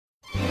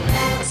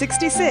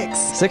66.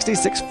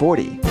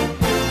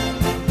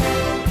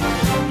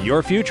 6640.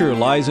 Your future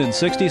lies in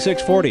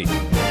 6640.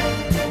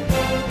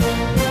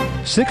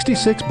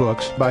 66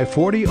 books by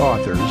 40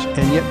 authors,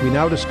 and yet we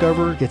now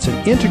discover it's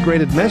an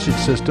integrated message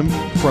system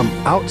from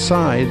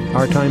outside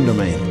our time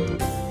domain.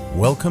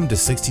 Welcome to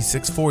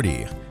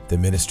 6640, the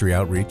ministry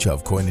outreach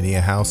of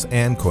Koinonia House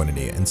and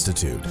Koinonia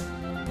Institute.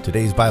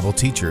 Today's Bible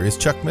teacher is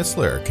Chuck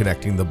Missler,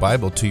 connecting the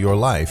Bible to your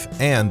life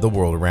and the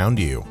world around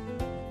you.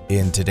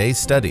 In today's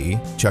study,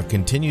 Chuck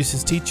continues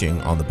his teaching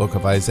on the book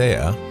of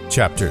Isaiah,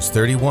 chapters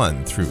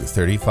 31 through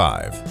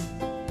 35.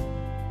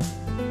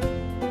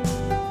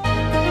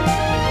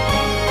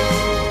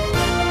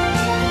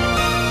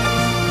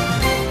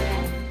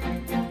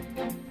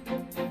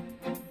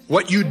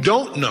 What you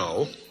don't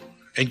know,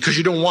 and because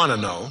you don't want to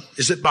know,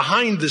 is that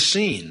behind the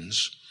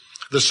scenes,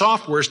 the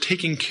software is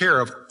taking care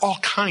of all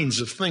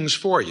kinds of things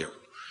for you.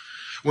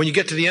 When you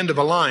get to the end of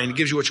a line, it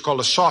gives you what's called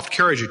a soft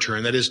carriage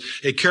return. That is,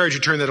 a carriage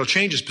return that'll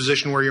change its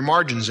position where your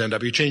margins end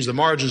up. You change the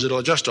margins, it'll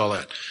adjust all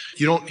that.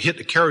 You don't hit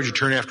the carriage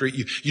return after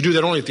you do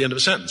that only at the end of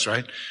a sentence,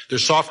 right?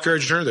 There's soft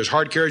carriage return, there's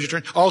hard carriage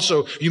return.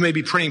 Also, you may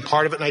be printing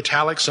part of it in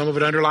italics, some of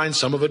it underlined,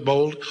 some of it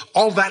bold.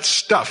 All that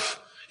stuff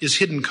is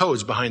hidden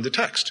codes behind the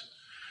text.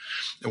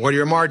 And what are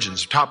your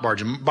margins? Top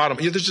margin, bottom.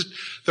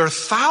 There are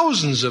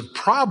thousands of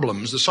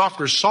problems the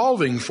software is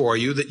solving for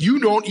you that you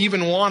don't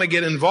even want to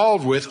get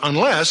involved with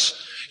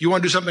unless you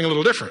want to do something a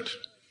little different.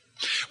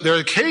 There are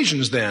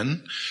occasions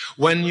then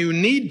when you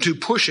need to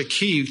push a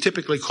key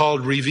typically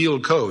called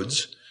revealed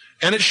codes,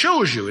 and it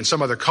shows you in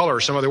some other color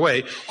or some other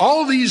way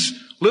all these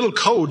little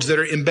codes that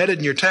are embedded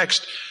in your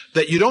text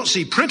that you don't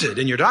see printed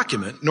in your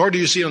document, nor do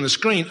you see it on the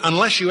screen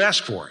unless you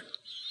ask for it.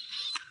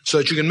 So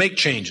that you can make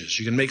changes.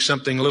 You can make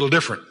something a little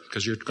different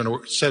because you're going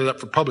to set it up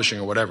for publishing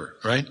or whatever,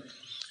 right?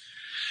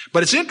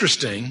 But it's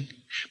interesting,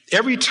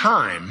 every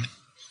time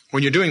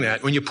when you're doing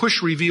that, when you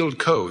push revealed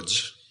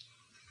codes,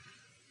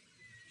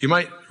 you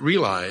might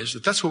realize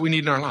that that's what we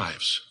need in our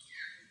lives.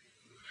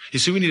 You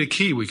see, we need a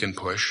key we can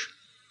push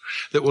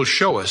that will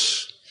show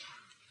us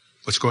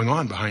what's going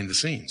on behind the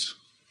scenes.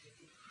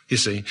 You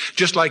see,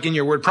 just like in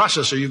your word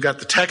processor, you've got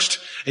the text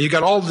and you've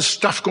got all this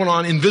stuff going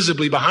on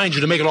invisibly behind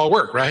you to make it all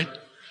work, right?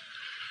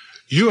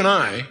 You and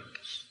I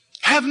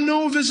have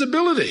no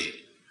visibility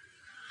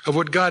of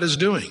what God is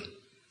doing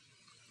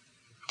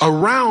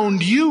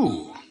around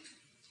you.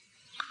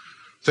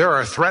 There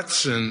are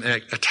threats and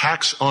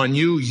attacks on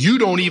you you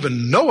don't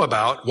even know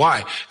about.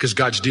 Why? Because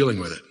God's dealing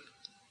with it,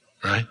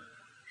 right?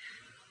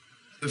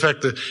 In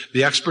fact,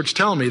 the experts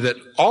tell me that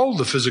all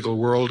the physical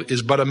world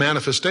is but a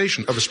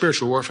manifestation of a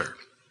spiritual warfare.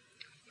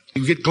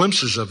 You get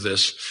glimpses of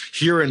this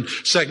here in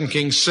 2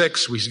 Kings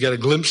 6. We get a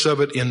glimpse of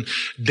it in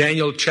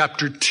Daniel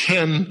chapter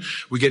 10.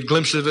 We get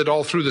glimpses of it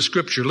all through the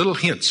scripture, little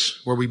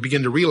hints where we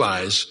begin to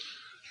realize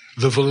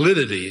the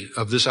validity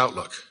of this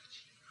outlook.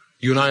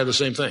 You and I have the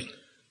same thing.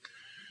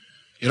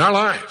 In our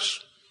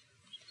lives,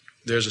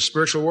 there's a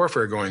spiritual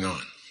warfare going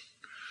on.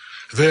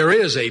 There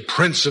is a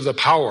prince of the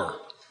power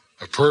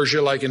of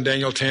Persia, like in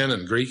Daniel 10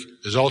 and Greek.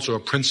 There's also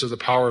a prince of the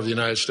power of the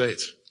United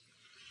States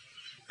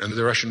and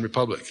the Russian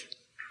Republic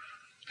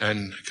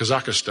and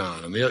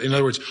Kazakhstan. And in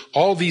other words,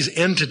 all these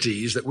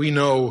entities that we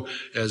know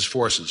as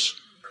forces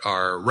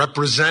are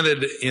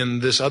represented in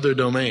this other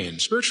domain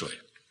spiritually.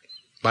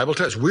 Bible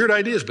tells weird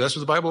ideas, but that's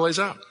what the Bible lays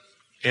out.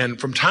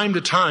 And from time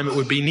to time, it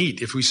would be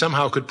neat if we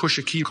somehow could push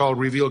a key called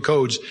revealed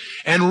codes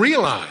and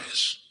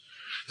realize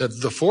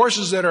that the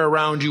forces that are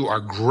around you are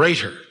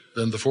greater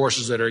than the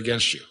forces that are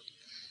against you.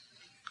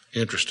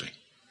 Interesting.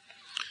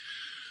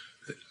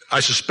 I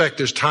suspect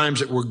there's times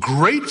that we're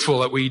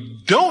grateful that we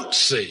don't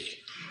see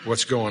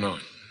what's going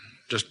on.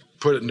 Just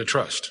put it into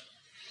trust.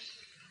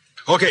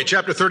 Okay,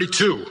 chapter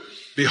 32.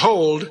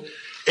 Behold,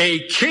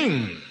 a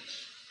king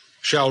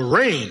shall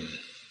reign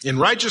in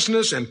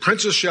righteousness, and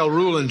princes shall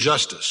rule in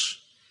justice.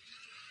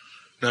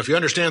 Now, if you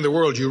understand the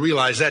world, you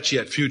realize that's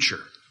yet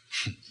future.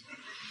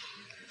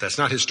 That's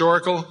not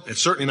historical.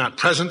 It's certainly not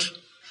present.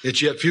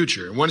 It's yet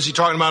future. And what is he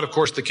talking about? Of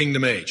course, the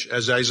kingdom age.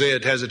 As Isaiah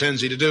has a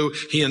tendency to do,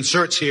 he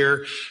inserts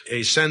here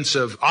a sense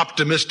of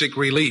optimistic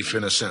relief,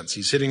 in a sense.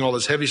 He's hitting all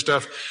this heavy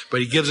stuff,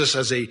 but he gives us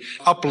as a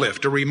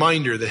uplift, a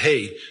reminder that,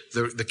 hey,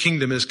 the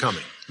kingdom is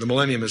coming. The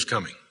millennium is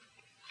coming.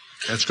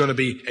 And it's going to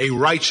be a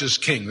righteous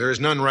king. There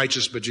is none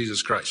righteous but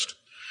Jesus Christ.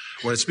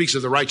 When it speaks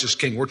of the righteous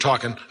king, we're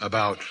talking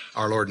about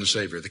our Lord and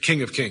Savior, the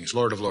King of kings,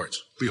 Lord of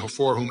lords,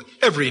 before whom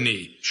every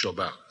knee shall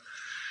bow.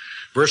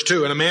 Verse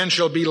 2, and a man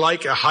shall be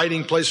like a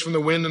hiding place from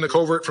the wind and a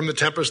covert from the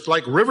tempest,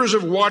 like rivers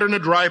of water in a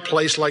dry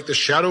place, like the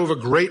shadow of a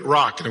great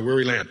rock in a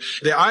weary land.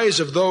 The eyes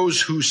of those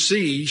who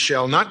see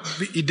shall not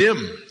be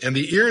dim, and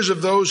the ears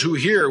of those who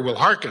hear will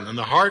hearken, and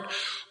the heart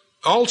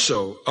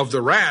also of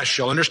the rash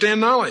shall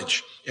understand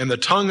knowledge, and the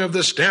tongue of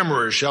the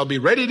stammerer shall be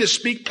ready to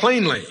speak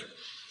plainly.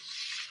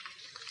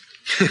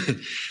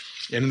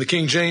 And in the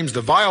King James,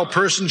 the vile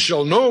person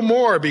shall no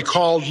more be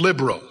called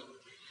liberal.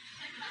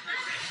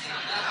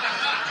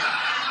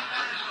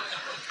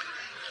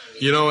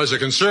 You know, as a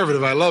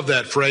conservative, I love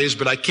that phrase,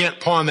 but I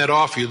can't pawn that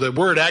off you. The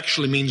word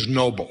actually means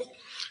noble.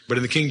 But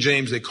in the King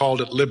James, they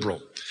called it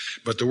liberal.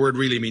 but the word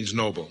really means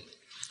noble.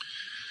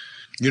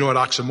 You know what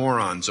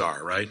oxymorons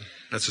are, right?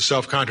 That's a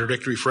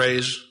self-contradictory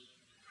phrase,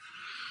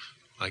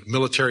 like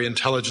military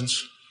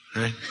intelligence,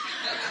 right?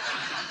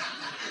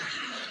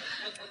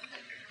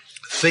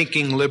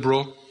 Thinking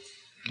liberal,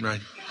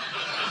 right?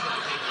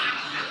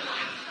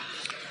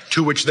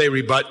 To which they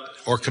rebut,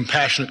 or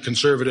compassionate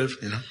conservative,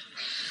 you know.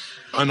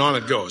 And on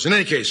it goes. In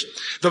any case,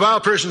 the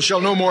vile person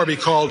shall no more be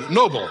called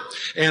noble,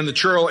 and the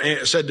churl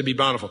said to be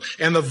bountiful.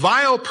 And the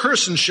vile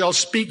person shall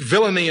speak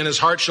villainy, and his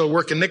heart shall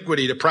work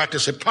iniquity, to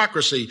practice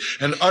hypocrisy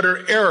and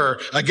utter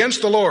error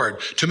against the Lord,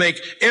 to make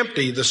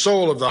empty the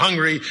soul of the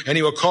hungry, and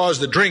he will cause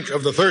the drink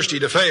of the thirsty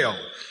to fail.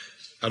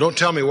 Now don't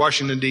tell me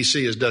Washington,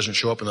 D.C. doesn't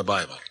show up in the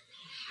Bible.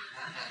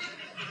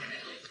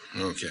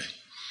 Okay.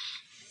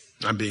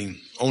 I'm being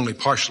only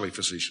partially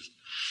facetious.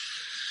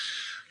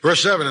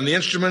 Verse 7, and the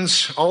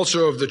instruments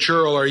also of the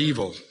churl are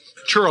evil.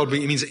 Churl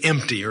means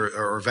empty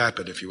or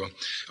vapid, if you will,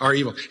 are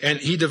evil. And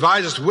he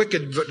deviseth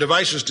wicked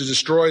devices to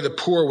destroy the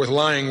poor with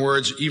lying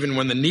words, even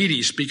when the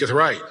needy speaketh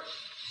right.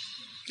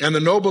 And the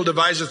noble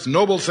deviseth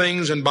noble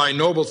things, and by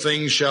noble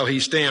things shall he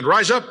stand.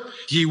 Rise up,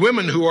 ye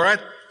women who are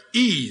at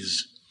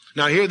ease.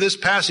 Now here, this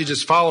passage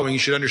is following. You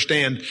should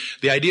understand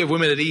the idea of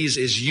women at ease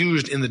is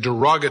used in the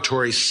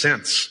derogatory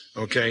sense,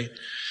 okay?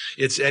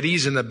 It's at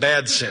ease in the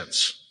bad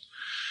sense.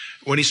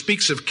 When he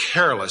speaks of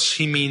careless,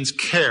 he means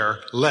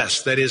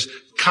careless, that is,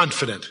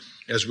 confident,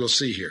 as we'll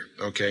see here,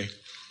 okay?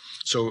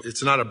 So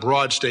it's not a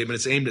broad statement.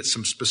 It's aimed at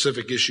some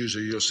specific issues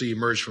that you'll see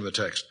emerge from the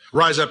text.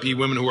 Rise up, ye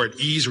women who are at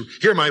ease.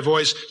 Hear my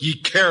voice, ye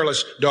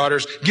careless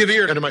daughters. Give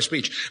ear unto my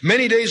speech.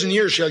 Many days and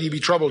years shall ye be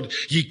troubled,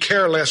 ye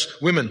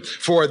careless women.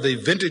 For the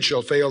vintage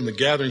shall fail, and the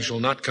gathering shall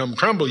not come.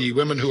 Crumble, ye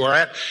women who are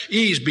at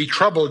ease. Be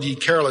troubled, ye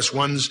careless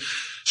ones.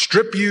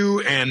 Strip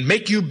you and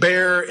make you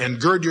bare, and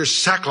gird your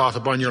sackcloth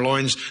upon your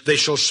loins. They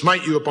shall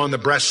smite you upon the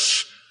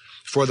breasts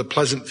for the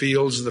pleasant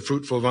fields of the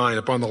fruitful vine.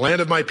 Upon the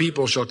land of my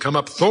people shall come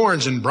up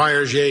thorns and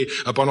briars, yea,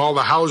 upon all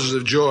the houses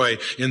of joy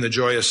in the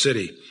joyous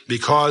city.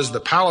 Because the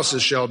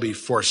palaces shall be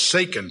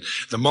forsaken,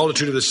 the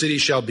multitude of the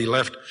cities shall be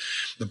left.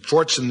 The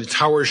forts and the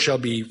towers shall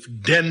be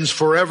dens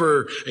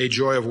forever, a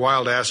joy of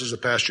wild asses, a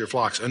pasture of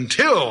flocks,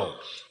 until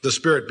the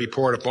Spirit be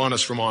poured upon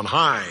us from on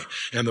high,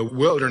 and the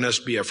wilderness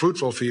be a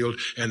fruitful field,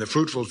 and the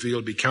fruitful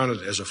field be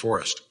counted as a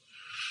forest.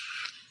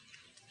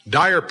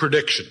 Dire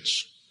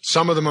predictions,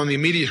 some of them on the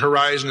immediate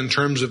horizon in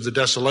terms of the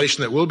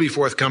desolation that will be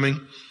forthcoming,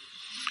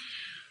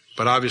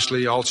 but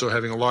obviously also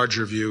having a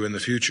larger view in the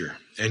future.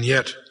 And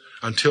yet,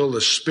 until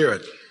the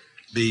Spirit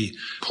be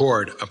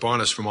poured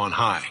upon us from on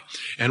high.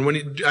 And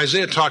when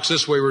Isaiah talks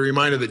this way, we're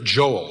reminded that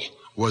Joel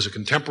was a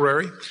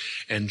contemporary,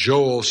 and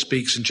Joel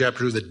speaks in chapter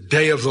 2, the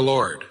day of the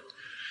Lord.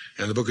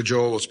 And the book of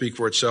Joel will speak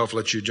for itself,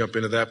 let you jump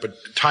into that, but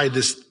tie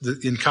this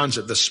in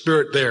concept. The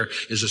Spirit there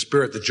is the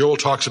Spirit that Joel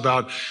talks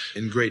about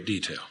in great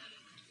detail.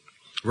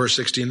 Verse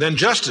 16, then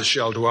justice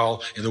shall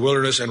dwell in the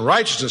wilderness, and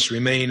righteousness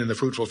remain in the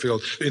fruitful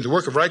field. In the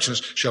work of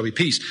righteousness shall be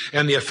peace,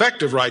 and the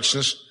effect of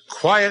righteousness,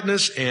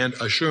 quietness and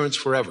assurance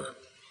forever.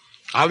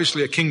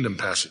 Obviously a kingdom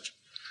passage.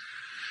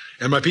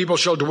 And my people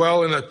shall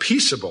dwell in a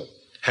peaceable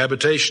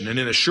habitation, and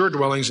in assured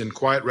dwellings in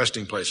quiet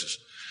resting places.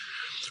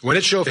 When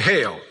it shall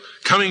hail,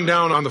 coming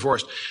down on the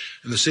forest,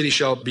 and the city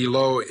shall be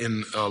low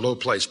in a low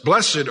place.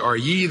 Blessed are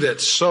ye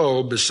that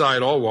sow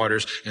beside all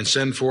waters, and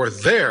send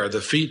forth there the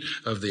feet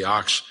of the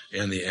ox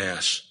and the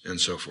ass, and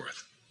so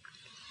forth.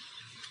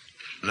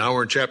 Now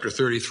we're in chapter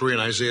 33,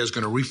 and Isaiah is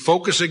going to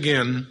refocus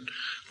again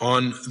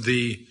on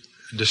the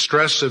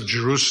distress of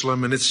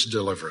Jerusalem and its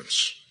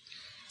deliverance.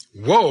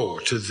 Woe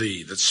to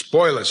thee that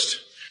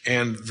spoilest,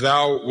 and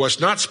thou wast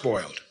not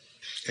spoiled,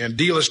 and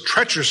dealest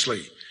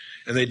treacherously,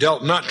 and they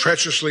dealt not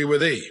treacherously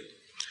with thee.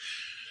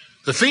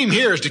 The theme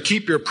here is to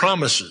keep your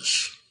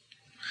promises.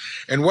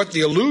 And what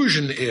the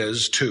allusion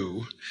is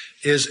to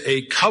is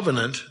a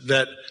covenant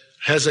that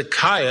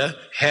Hezekiah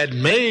had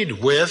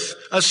made with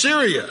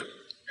Assyria.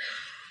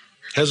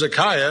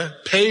 Hezekiah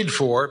paid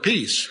for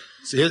peace.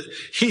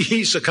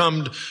 He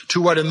succumbed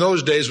to what in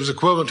those days was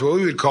equivalent to what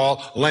we would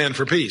call land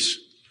for peace.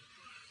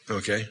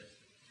 Okay?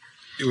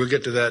 We'll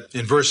get to that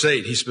in verse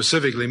 8. He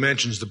specifically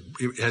mentions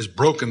has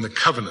broken the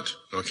covenant.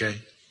 Okay?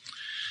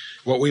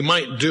 What we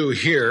might do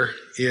here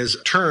is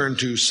turn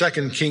to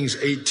 2 Kings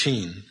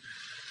 18,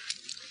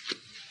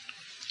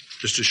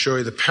 just to show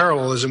you the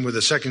parallelism with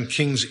the 2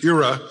 Kings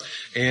era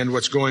and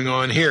what's going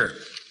on here.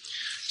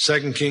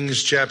 2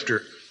 Kings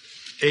chapter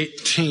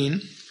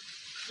 18,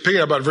 pick it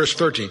up about verse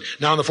 13.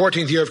 Now in the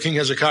 14th year of King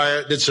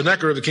Hezekiah did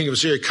Sennacherib the king of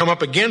Assyria come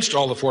up against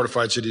all the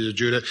fortified cities of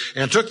Judah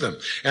and took them.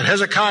 And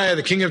Hezekiah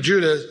the king of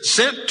Judah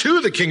sent to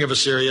the king of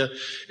Assyria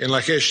in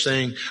Lachish,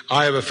 saying,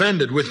 I have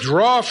offended.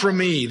 Withdraw from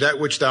me that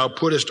which thou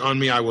puttest on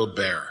me I will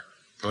bear.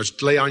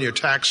 Lay on your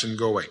tax and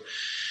go away.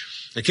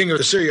 The king of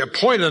Assyria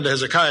appointed unto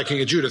Hezekiah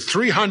king of Judah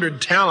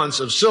 300 talents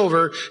of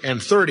silver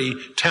and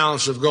 30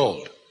 talents of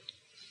gold.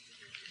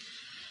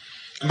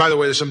 And by the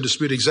way, there's some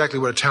dispute exactly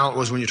what a talent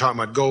was when you're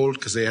talking about gold,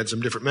 because they had some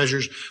different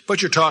measures,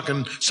 but you're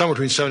talking somewhere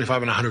between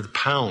 75 and 100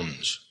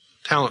 pounds.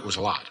 Talent was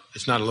a lot.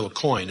 It's not a little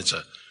coin, it's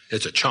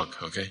a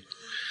chunk, okay?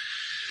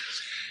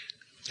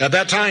 At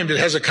that time did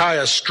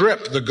Hezekiah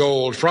strip the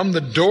gold from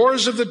the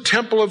doors of the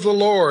temple of the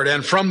Lord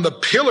and from the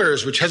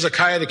pillars which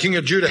Hezekiah the king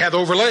of Judah hath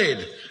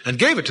overlaid, and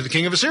gave it to the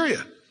king of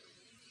Assyria.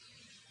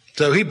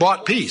 So he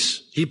bought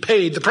peace. He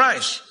paid the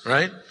price,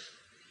 right?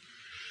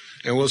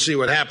 And we'll see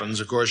what happens.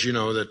 Of course, you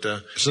know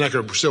that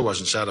Sennacherib still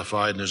wasn't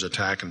satisfied, and there's an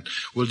attack, and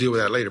we'll deal with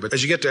that later. But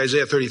as you get to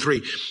Isaiah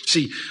 33,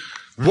 see,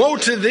 woe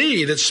to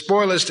thee that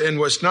spoilest and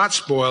wast not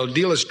spoiled,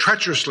 dealest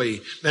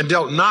treacherously, and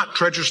dealt not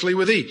treacherously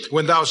with thee.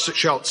 When thou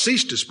shalt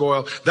cease to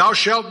spoil, thou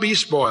shalt be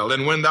spoiled.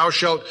 And when thou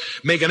shalt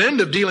make an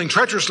end of dealing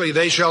treacherously,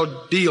 they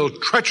shall deal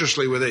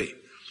treacherously with thee.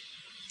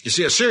 You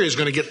see, Assyria is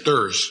going to get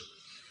theirs.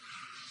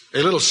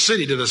 A little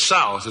city to the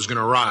south is going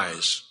to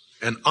rise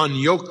and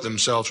unyoke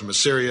themselves from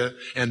Assyria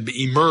and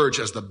emerge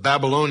as the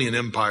Babylonian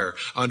Empire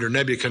under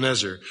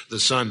Nebuchadnezzar, the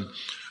son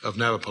of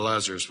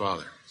Nabopolassar's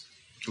father,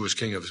 who was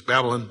king of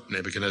Babylon.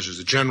 Nebuchadnezzar is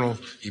the general.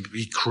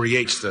 He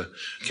creates the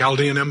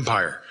Chaldean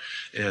Empire,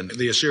 and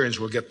the Assyrians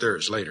will get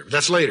theirs later. But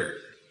that's later.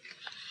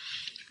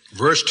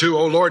 Verse 2,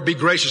 O Lord, be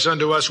gracious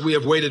unto us. We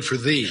have waited for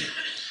thee.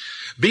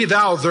 Be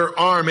thou their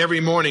arm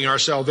every morning, our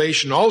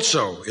salvation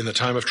also in the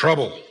time of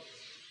trouble.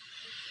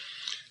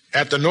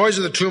 At the noise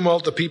of the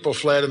tumult, the people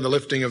fled, and the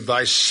lifting of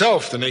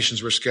thyself, the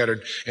nations were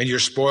scattered, and your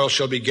spoil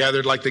shall be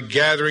gathered like the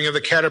gathering of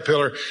the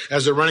caterpillar,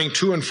 as the running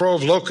to and fro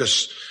of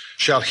locusts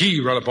shall he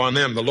run upon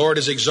them. The Lord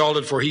is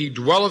exalted, for he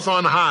dwelleth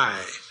on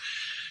high.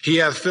 He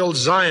hath filled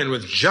Zion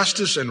with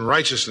justice and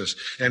righteousness,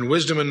 and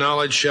wisdom and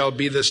knowledge shall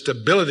be the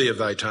stability of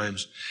thy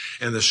times,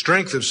 and the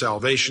strength of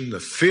salvation. The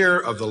fear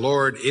of the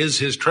Lord is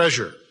his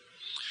treasure.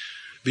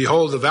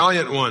 Behold, the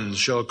valiant ones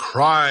shall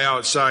cry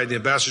outside, the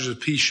ambassadors of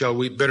peace shall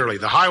weep bitterly.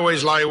 The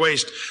highways lie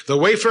waste, the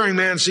wayfaring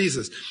man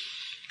ceaseth.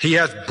 He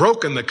hath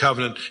broken the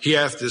covenant, he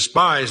hath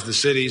despised the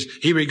cities,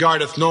 he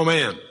regardeth no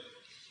man.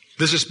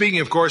 This is speaking,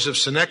 of course, of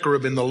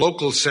Sennacherib in the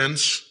local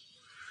sense,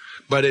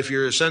 but if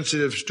you're a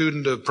sensitive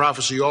student of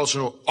prophecy, you also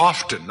know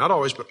often, not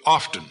always, but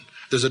often,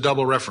 there's a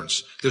double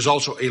reference. There's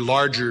also a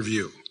larger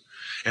view.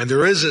 And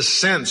there is a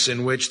sense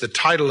in which the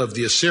title of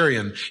the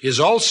Assyrian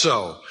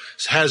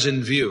has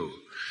in view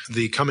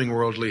the coming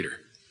world leader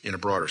in a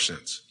broader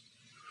sense.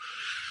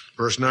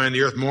 Verse 9,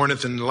 the earth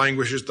mourneth and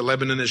languishes, the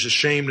Lebanon is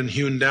ashamed and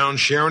hewn down.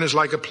 Sharon is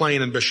like a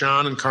plain, and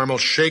Bashan and Carmel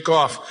shake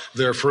off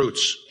their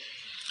fruits.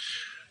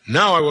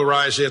 Now I will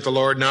rise, saith the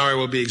Lord, now I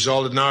will be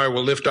exalted, now I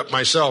will lift up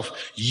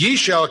myself. Ye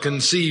shall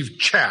conceive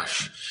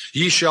chaff,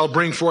 ye shall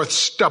bring forth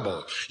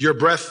stubble. Your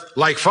breath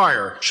like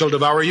fire shall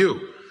devour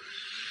you.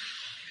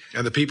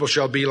 And the people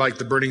shall be like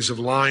the burnings of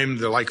lime,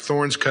 like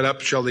thorns cut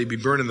up shall they be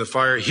burned in the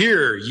fire.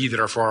 Hear, ye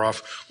that are far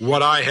off,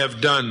 what I have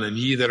done, and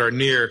ye that are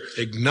near,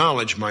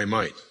 acknowledge my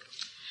might.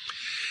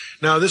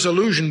 Now, this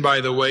allusion,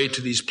 by the way,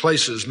 to these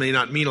places may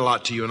not mean a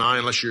lot to you and I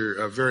unless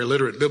you're very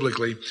literate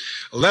biblically.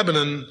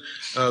 Lebanon,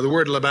 the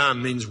word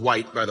Lebanon means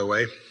white, by the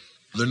way.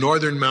 The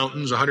northern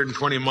mountains,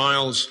 120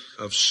 miles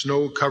of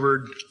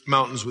snow-covered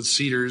mountains with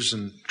cedars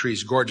and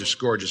trees. Gorgeous,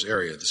 gorgeous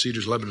area. The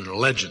Cedars of Lebanon, a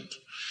legend.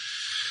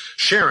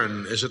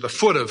 Sharon is at the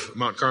foot of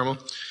Mount Carmel,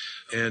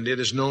 and it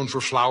is known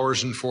for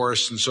flowers and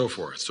forests and so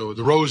forth. So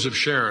the Rose of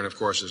Sharon, of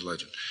course, is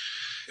legend.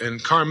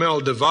 And Carmel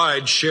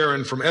divides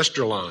Sharon from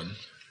Esdraelon.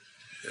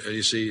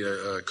 You see,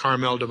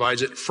 Carmel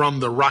divides it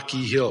from the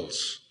Rocky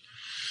Hills.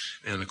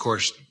 And, of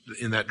course,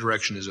 in that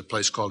direction is a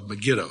place called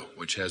Megiddo,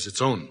 which has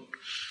its own,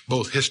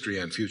 both history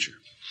and future.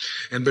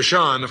 And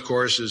Bashan, of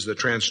course, is the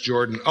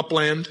Transjordan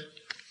upland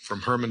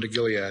from Hermon to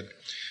Gilead.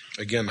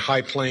 Again,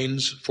 high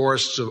plains,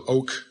 forests of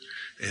oak,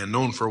 and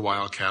known for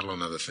wild cattle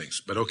and other things.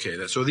 But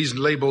okay, so these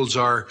labels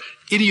are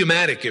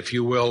idiomatic, if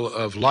you will,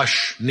 of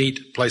lush,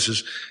 neat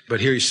places. But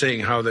here he's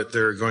saying how that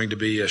they're going to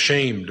be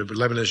ashamed.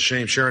 Lebanon is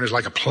ashamed. Sharon is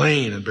like a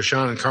plain, and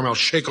Bashan and Carmel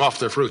shake off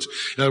their fruits.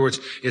 In other words,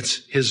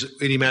 it's his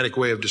idiomatic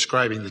way of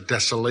describing the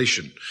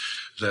desolation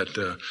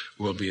that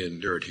will be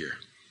endured here.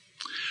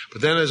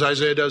 But then, as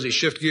Isaiah does, he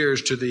shifts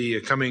gears to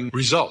the coming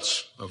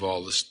results of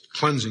all this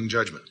cleansing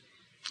judgment.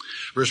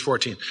 Verse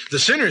 14, the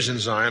sinners in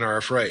Zion are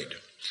afraid.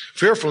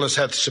 Fearfulness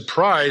hath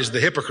surprised the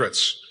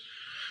hypocrites.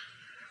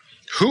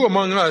 Who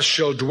among us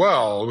shall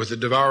dwell with the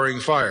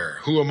devouring fire?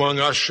 Who among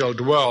us shall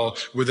dwell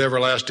with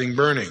everlasting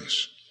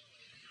burnings?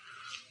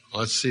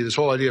 Well, let's see, this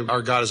whole idea of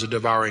our God as a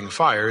devouring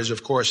fire is,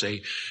 of course,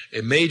 a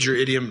major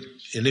idiom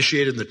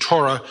initiated in the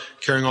Torah,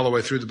 carrying all the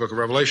way through the book of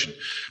Revelation.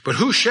 But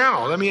who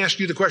shall, let me ask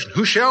you the question,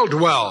 who shall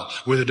dwell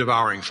with a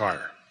devouring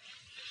fire?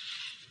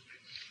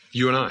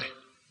 You and I.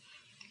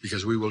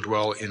 Because we will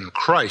dwell in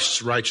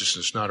Christ's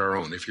righteousness, not our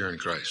own, if you're in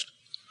Christ.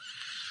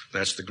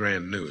 That's the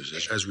grand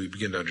news as we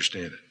begin to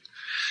understand it.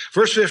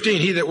 Verse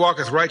 15, he that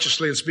walketh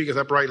righteously and speaketh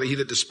uprightly, he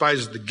that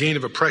despises the gain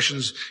of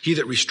oppressions, he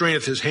that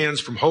restraineth his hands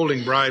from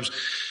holding bribes,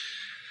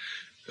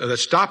 that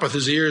stoppeth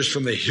his ears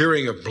from the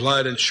hearing of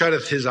blood and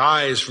shutteth his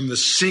eyes from the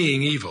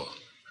seeing evil.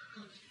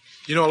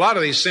 You know, a lot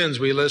of these sins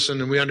we listen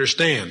and we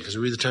understand because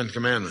we read the Ten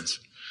Commandments.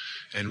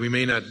 And we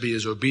may not be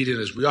as obedient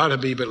as we ought to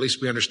be, but at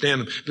least we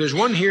understand them. There's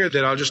one here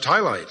that I'll just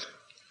highlight.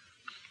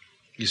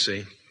 You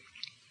see,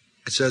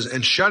 it says,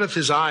 and shutteth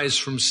his eyes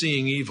from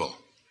seeing evil.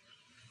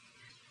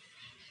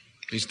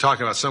 He's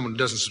talking about someone who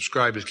doesn't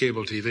subscribe to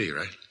cable TV,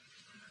 right?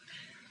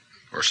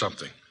 or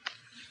something.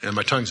 And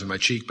my tongue's in my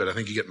cheek, but I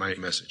think you get my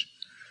message.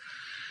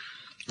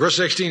 Verse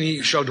 16,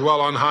 he shall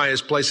dwell on high.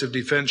 His place of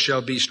defense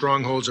shall be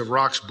strongholds of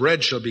rocks.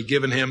 Bread shall be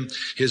given him.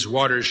 His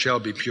waters shall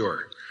be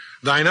pure.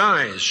 Thine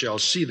eyes shall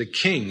see the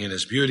king in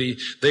his beauty.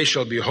 They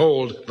shall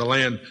behold the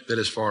land that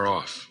is far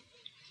off.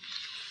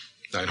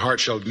 Thine heart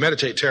shall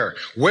meditate terror.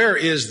 Where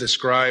is the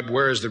scribe?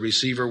 Where is the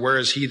receiver? Where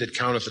is he that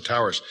counteth the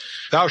towers?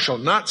 Thou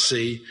shalt not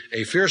see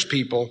a fierce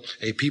people,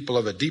 a people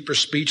of a deeper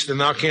speech than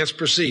thou canst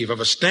perceive, of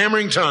a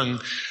stammering tongue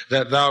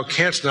that thou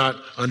canst not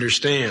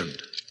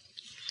understand.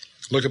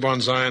 Look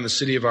upon Zion, the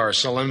city of our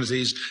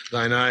solemnities.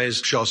 Thine eyes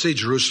shall see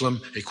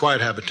Jerusalem, a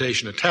quiet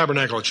habitation, a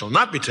tabernacle that shall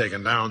not be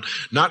taken down.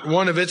 Not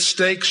one of its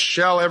stakes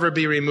shall ever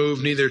be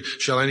removed, neither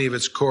shall any of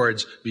its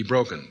cords be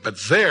broken. But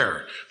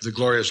there the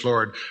glorious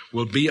Lord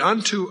will be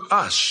unto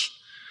us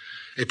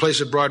a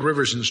place of broad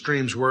rivers and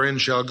streams, wherein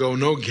shall go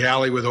no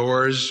galley with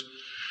oars,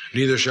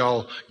 neither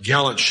shall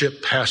gallant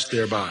ship pass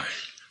thereby.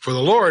 For the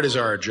Lord is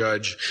our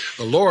judge,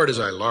 the Lord is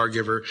our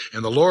lawgiver,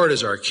 and the Lord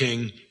is our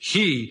king.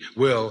 He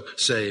will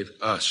save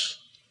us.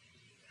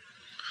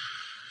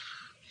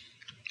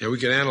 Now, we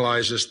can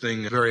analyze this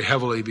thing very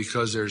heavily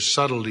because there's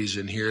subtleties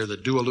in here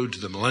that do allude to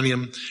the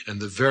millennium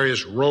and the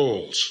various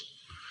roles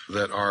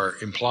that are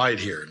implied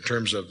here in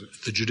terms of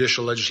the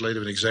judicial,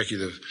 legislative, and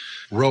executive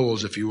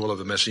roles, if you will, of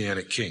the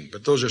Messianic king.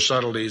 But those are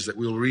subtleties that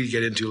we'll really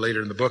get into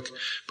later in the book,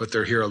 but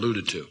they're here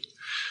alluded to.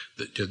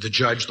 The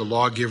judge, the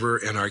lawgiver,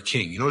 and our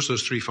king. You notice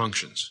those three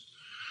functions.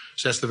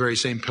 So that's the very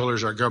same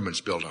pillars our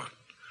government's built on.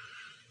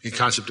 The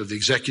concept of the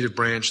executive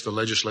branch, the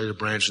legislative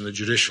branch, and the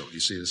judicial. You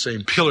see, the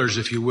same pillars,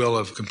 if you will,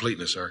 of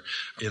completeness are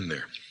in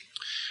there.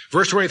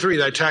 Verse 23,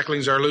 thy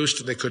tacklings are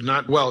loosed. They could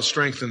not well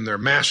strengthen their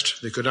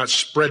mast. They could not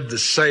spread the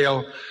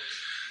sail.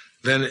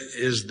 Then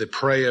is the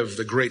prey of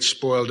the great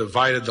spoil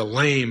divided. The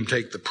lame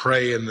take the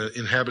prey, and the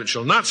inhabitant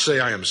shall not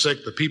say, I am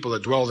sick. The people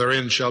that dwell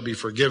therein shall be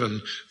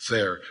forgiven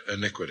their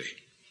iniquity.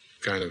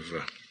 Kind of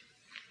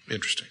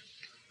interesting.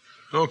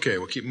 Okay,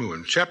 we'll keep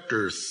moving.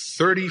 Chapter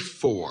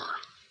 34.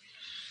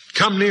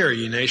 Come near,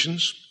 ye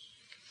nations.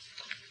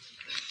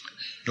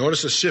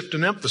 Notice a shift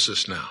in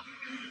emphasis now.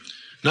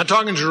 Not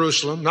talking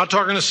Jerusalem, not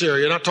talking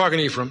Assyria, not talking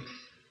Ephraim.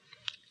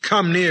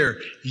 Come near,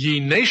 ye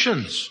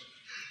nations,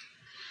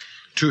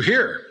 to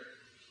hear.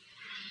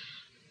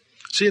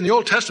 See, in the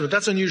Old Testament,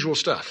 that's unusual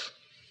stuff.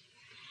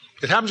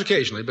 It happens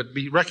occasionally, but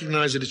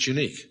recognize that it's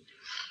unique.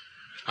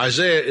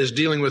 Isaiah is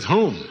dealing with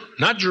whom?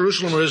 Not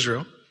Jerusalem or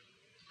Israel,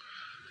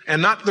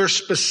 and not their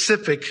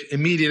specific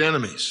immediate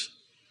enemies.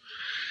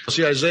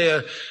 See,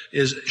 Isaiah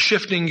is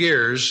shifting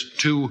gears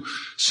to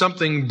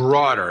something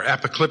broader,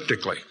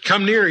 apocalyptically.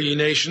 Come near, ye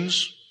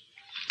nations,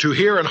 to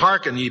hear and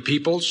hearken, ye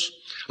peoples.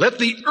 Let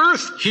the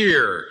earth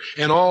hear,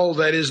 and all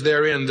that is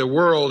therein, the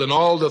world and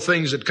all the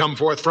things that come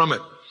forth from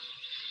it.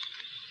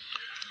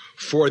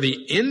 For the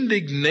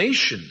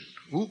indignation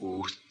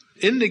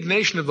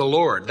of the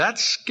Lord,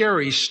 that's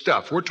scary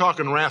stuff. We're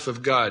talking wrath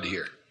of God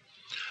here.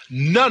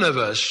 None of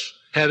us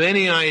have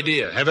any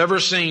idea, have ever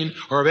seen,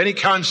 or have any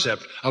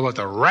concept of what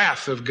the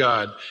wrath of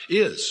God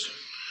is.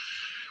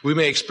 We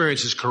may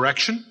experience His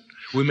correction.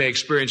 We may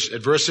experience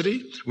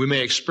adversity. We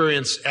may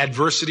experience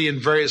adversity in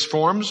various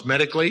forms,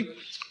 medically,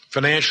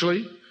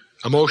 financially,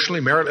 emotionally,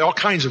 maritally, all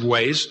kinds of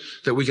ways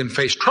that we can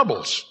face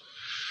troubles.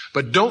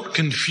 But don't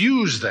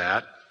confuse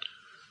that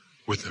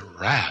with the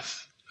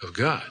wrath of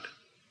God.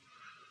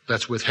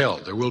 That's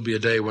withheld. There will be a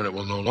day when it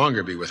will no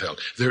longer be withheld.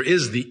 There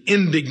is the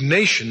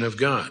indignation of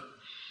God.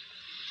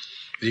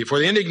 For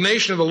the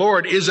indignation of the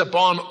Lord is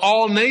upon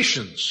all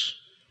nations.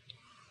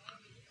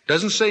 It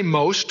doesn't say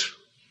most.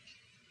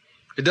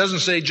 It doesn't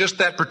say just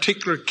that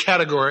particular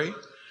category.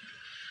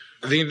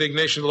 The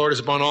indignation of the Lord is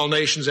upon all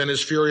nations, and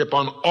His fury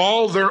upon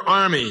all their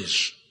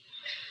armies.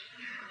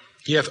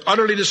 He hath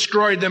utterly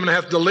destroyed them and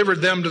hath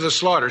delivered them to the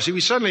slaughter. See,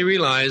 we suddenly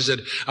realize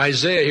that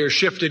Isaiah here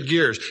shifted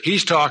gears.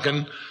 He's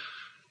talking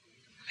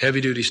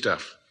heavy-duty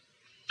stuff.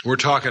 We're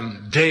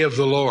talking day of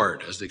the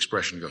Lord, as the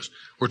expression goes.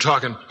 We're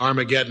talking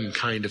Armageddon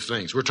kind of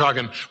things. We're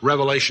talking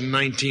Revelation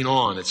 19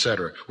 on,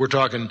 etc. We're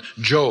talking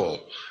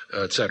Joel,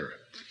 etc.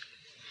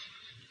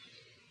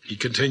 He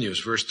continues,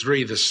 verse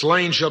 3, the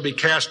slain shall be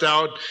cast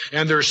out,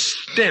 and their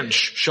stench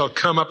shall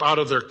come up out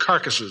of their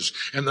carcasses,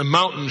 and the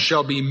mountains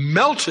shall be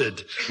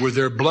melted with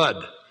their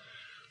blood.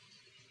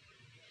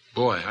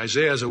 Boy,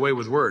 Isaiah has a way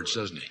with words,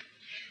 doesn't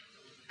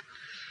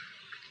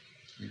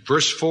he?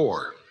 Verse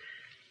 4,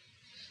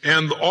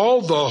 and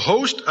all the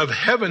host of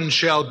heaven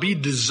shall be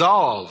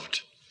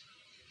dissolved.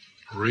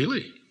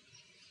 Really?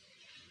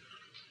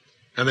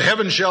 And the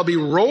heavens shall be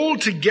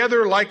rolled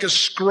together like a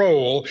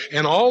scroll,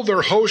 and all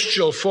their host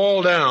shall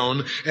fall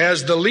down,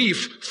 as the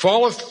leaf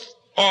falleth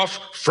off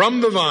from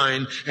the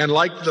vine, and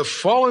like the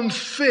fallen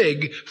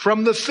fig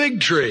from the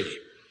fig tree.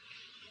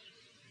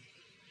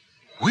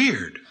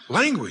 Weird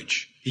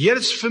language. Yet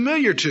it's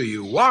familiar to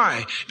you.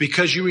 Why?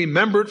 Because you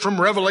remember it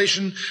from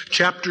Revelation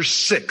chapter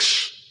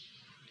 6.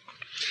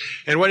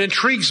 And what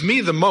intrigues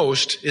me the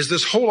most is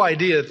this whole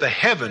idea that the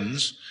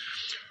heavens,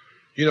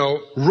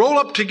 roll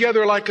up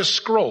together like a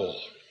scroll.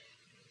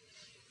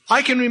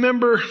 I can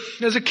remember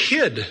as a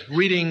kid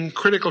reading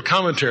critical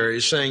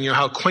commentaries saying,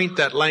 how quaint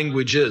that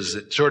language is.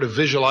 It sort of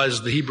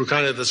visualizes the Hebrew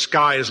kind of the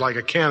sky is like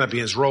a canopy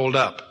and it's rolled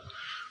up.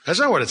 That's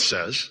not what it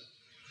says.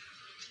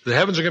 The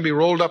heavens are going to be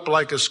rolled up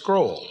like a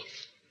scroll.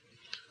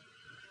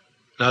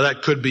 Now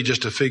that could be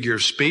just a figure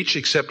of speech,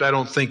 except I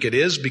don't think it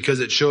is,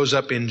 because it shows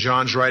up in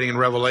John's writing in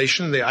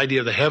Revelation, the idea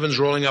of the heavens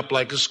rolling up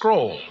like a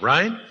scroll,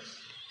 right?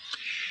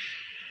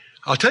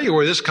 I'll tell you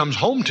where this comes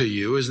home to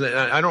you is that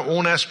I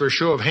won't ask for a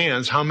show of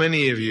hands. How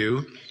many of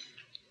you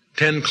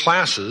attend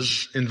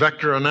classes in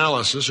vector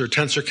analysis or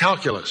tensor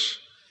calculus?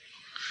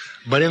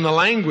 But in the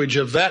language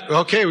of that,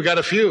 okay, we got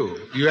a few.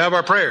 You have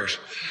our prayers.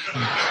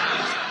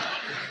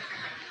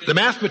 The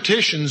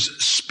mathematicians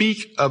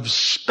speak of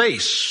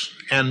space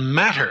and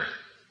matter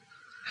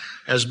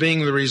as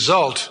being the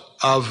result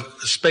of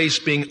space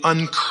being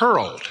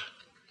uncurled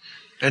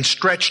and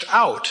stretched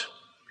out.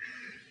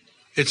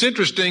 It's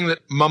interesting that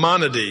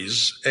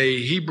Maimonides,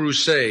 a Hebrew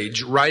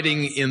sage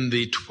writing in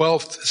the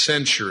 12th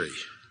century,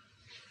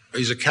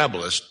 he's a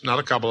Kabbalist, not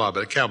a Kabbalah,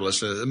 but a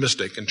Kabbalist, a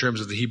mystic in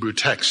terms of the Hebrew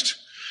text.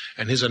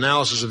 And his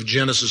analysis of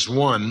Genesis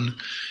 1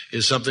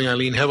 is something I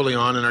lean heavily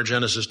on in our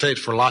Genesis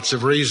tapes for lots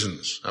of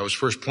reasons. I was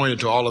first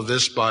pointed to all of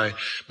this by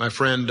my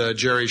friend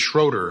Jerry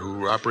Schroeder,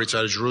 who operates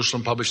out of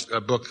Jerusalem, published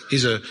a book.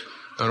 He's an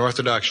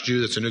Orthodox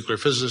Jew that's a nuclear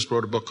physicist,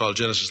 wrote a book called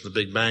Genesis and the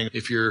Big Bang.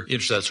 If you're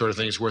interested in that sort of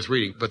thing, it's worth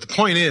reading. But the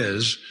point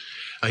is,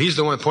 he's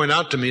the one that pointed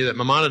out to me that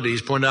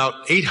Maimonides pointed out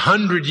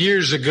 800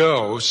 years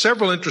ago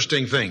several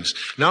interesting things.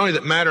 Not only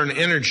that matter and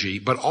energy,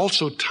 but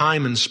also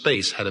time and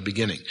space had a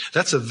beginning.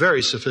 That's a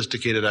very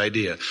sophisticated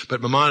idea.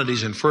 But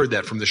Maimonides inferred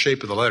that from the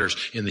shape of the letters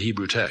in the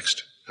Hebrew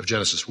text of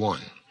Genesis 1.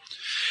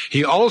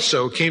 He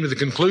also came to the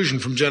conclusion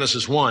from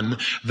Genesis 1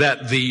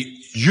 that the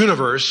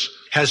universe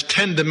has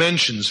 10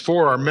 dimensions.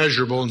 4 are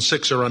measurable and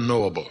 6 are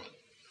unknowable.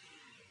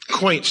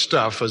 Quaint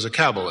stuff as a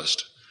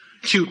Kabbalist.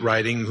 Cute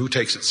writing, who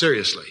takes it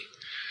seriously?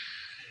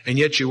 And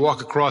yet you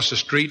walk across the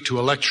street to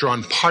a lecture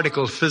on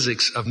particle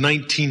physics of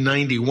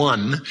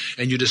 1991,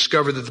 and you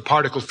discover that the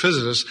particle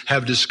physicists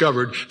have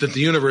discovered that the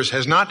universe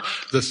has not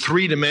the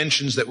 3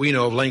 dimensions that we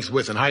know of length,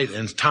 width, and height,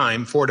 and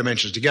time, 4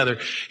 dimensions together.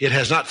 It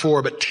has not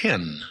 4, but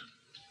 10.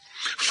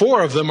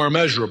 4 of them are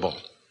measurable.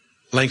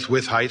 Length,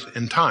 width, height,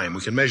 and time.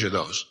 We can measure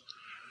those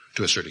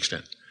to a certain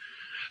extent.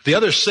 The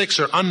other 6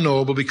 are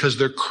unknowable because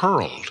they're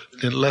curled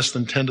in less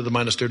than 10 to the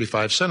minus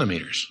 35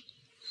 centimeters.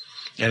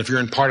 And if you're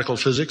in particle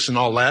physics and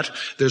all that,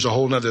 there's a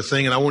whole other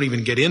thing, and I won't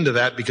even get into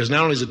that because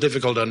not only is it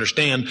difficult to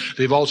understand,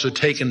 they've also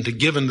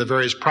given the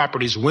various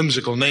properties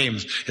whimsical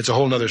names. It's a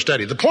whole other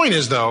study. The point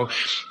is, though,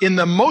 in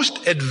the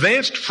most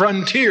advanced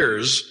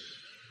frontiers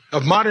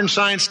of modern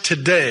science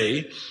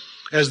today,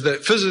 as the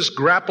physicists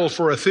grapple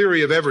for a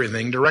theory of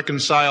everything to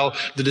reconcile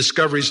the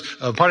discoveries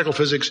of particle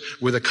physics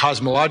with the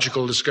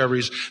cosmological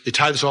discoveries, they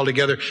tie this all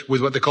together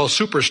with what they call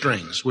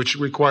superstrings, which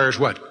requires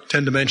what?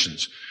 10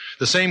 dimensions.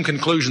 The same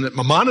conclusion that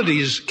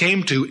Maimonides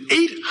came to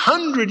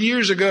 800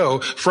 years ago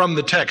from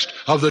the text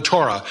of the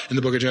Torah in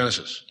the book of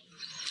Genesis.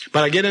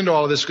 But I get into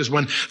all of this because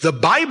when the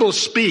Bible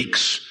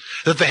speaks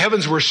that the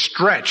heavens were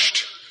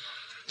stretched,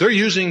 they're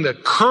using the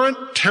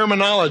current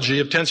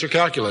terminology of tensor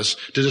calculus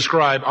to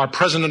describe our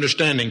present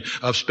understanding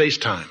of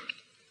space-time.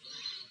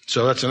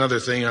 So that's another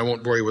thing. I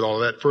won't bore you with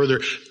all of that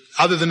further,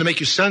 other than to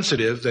make you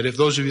sensitive that if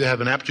those of you that have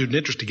an aptitude and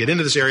interest to get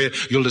into this area,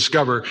 you'll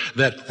discover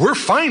that we're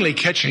finally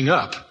catching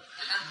up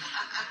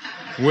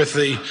with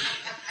the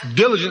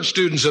diligent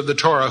students of the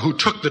Torah who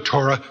took the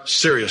Torah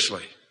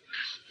seriously.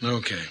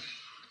 Okay.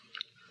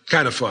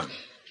 Kind of fun.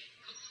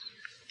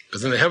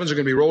 But then the heavens are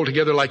going to be rolled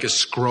together like a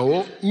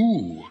scroll.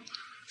 Ooh,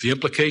 the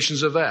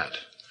implications of that.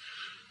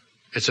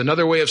 It's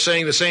another way of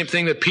saying the same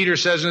thing that Peter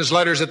says in his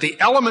letters, that the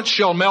elements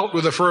shall melt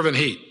with a fervent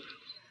heat.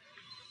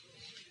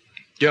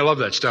 Yeah, I love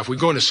that stuff. We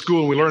go into school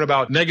and we learn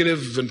about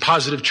negative and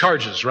positive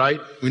charges, right?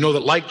 We know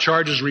that like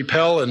charges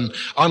repel and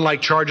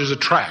unlike charges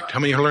attract. How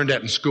many of you learned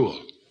that in school?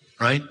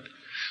 Right?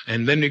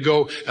 And then you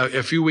go,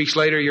 a few weeks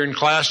later, you're in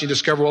class, and you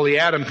discover, well, the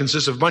atom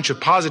consists of a bunch of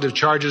positive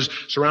charges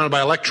surrounded by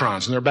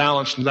electrons, and they're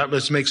balanced, and that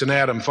makes an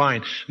atom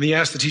fine. And then you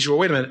ask the teacher, well,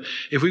 wait a minute,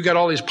 if we've got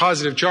all these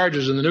positive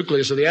charges in the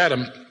nucleus of the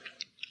atom,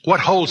 what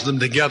holds them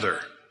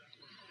together?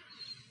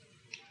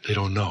 They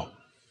don't know.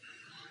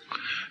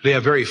 They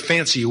have very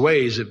fancy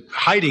ways of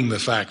hiding the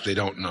fact they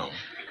don't know.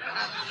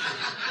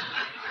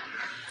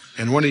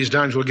 And one of these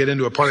times we'll get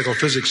into a particle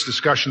physics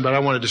discussion, but I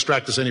don't want to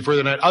distract us any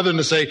further than that, other than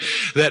to say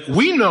that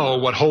we know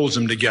what holds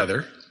them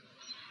together.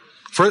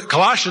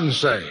 Colossians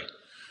say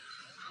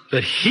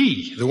that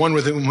He, the one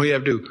with whom we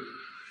have to,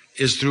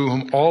 is through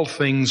whom all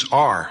things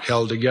are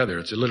held together.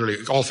 It's literally,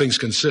 all things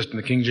consist in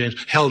the King James,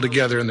 held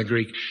together in the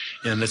Greek.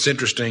 And it's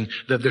interesting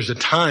that there's a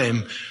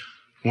time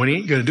when He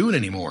ain't going to do it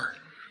anymore.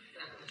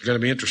 It's going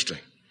to be interesting.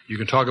 You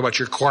can talk about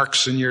your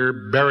quarks and your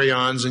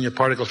baryons and your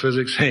particle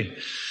physics. Hey,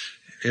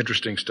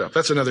 interesting stuff.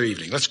 That's another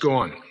evening. Let's go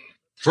on.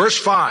 Verse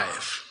 5.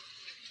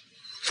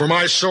 For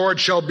my sword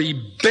shall be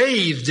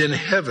bathed in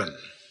heaven.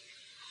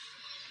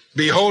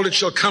 Behold, it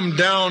shall come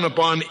down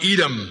upon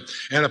Edom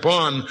and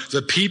upon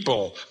the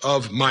people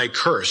of my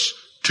curse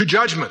to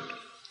judgment.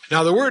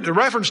 Now the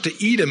reference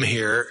to Edom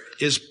here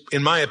is,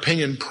 in my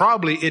opinion,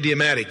 probably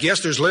idiomatic.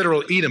 Yes, there's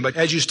literal Edom, but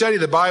as you study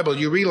the Bible,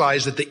 you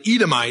realize that the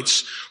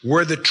Edomites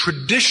were the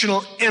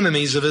traditional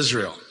enemies of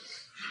Israel.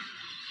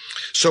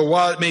 So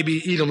while it may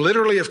be Edom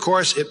literally, of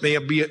course, it may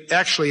be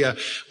actually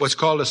what's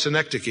called a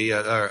synecdoche,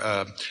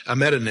 a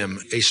metonym,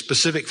 a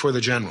specific for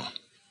the general.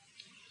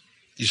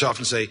 You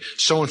often say,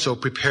 so-and-so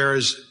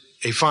prepares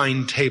a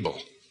fine table.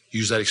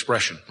 Use that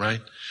expression,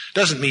 right?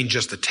 Doesn't mean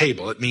just a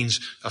table. It means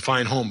a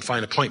fine home,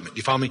 fine appointment.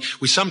 You follow me?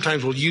 We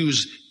sometimes will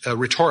use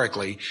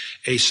rhetorically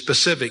a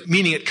specific,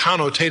 meaning it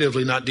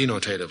connotatively, not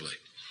denotatively.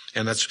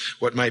 And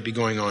that's what might be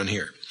going on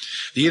here.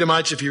 The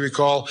Edomites, if you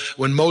recall,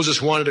 when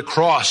Moses wanted to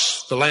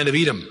cross the land of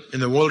Edom in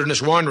the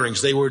wilderness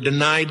wanderings, they were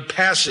denied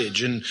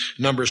passage in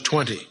Numbers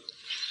 20.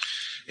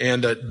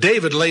 And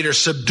David later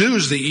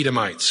subdues the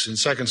Edomites in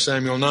 2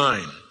 Samuel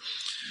 9.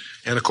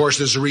 And of course,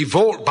 there's a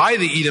revolt by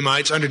the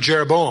Edomites under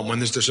Jeroboam when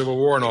there's the civil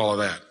war and all of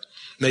that.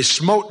 And they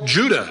smote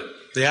Judah.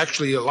 They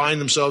actually aligned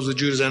themselves with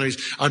Judah's enemies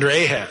under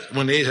Ahaz,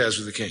 when Ahaz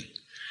was the king.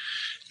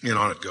 And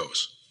on it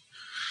goes.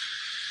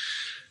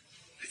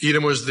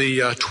 Edom was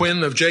the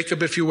twin of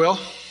Jacob, if you will.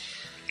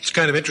 It's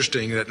kind of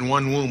interesting that in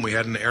one womb we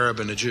had an Arab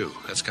and a Jew.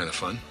 That's kind of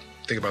fun.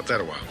 Think about that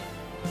a while.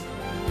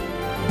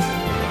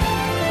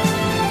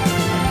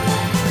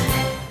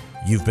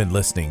 You've been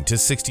listening to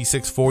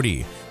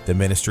 6640, the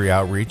ministry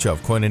outreach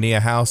of Koinonia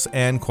House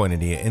and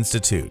Koinonia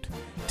Institute.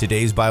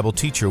 Today's Bible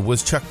teacher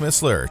was Chuck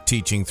Missler,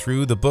 teaching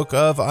through the book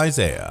of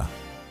Isaiah.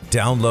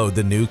 Download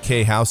the new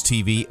K-House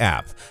TV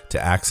app to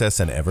access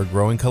an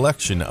ever-growing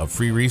collection of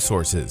free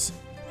resources.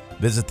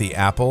 Visit the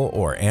Apple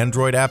or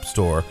Android App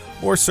Store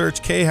or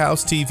search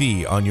K-House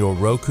TV on your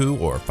Roku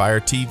or Fire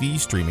TV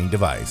streaming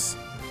device.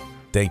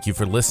 Thank you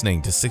for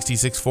listening to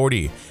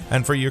 6640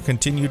 and for your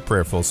continued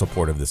prayerful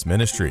support of this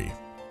ministry.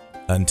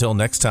 Until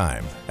next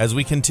time, as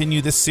we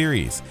continue this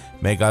series,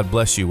 may God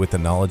bless you with the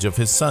knowledge of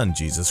His Son,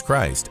 Jesus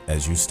Christ,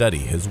 as you study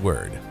His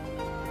Word.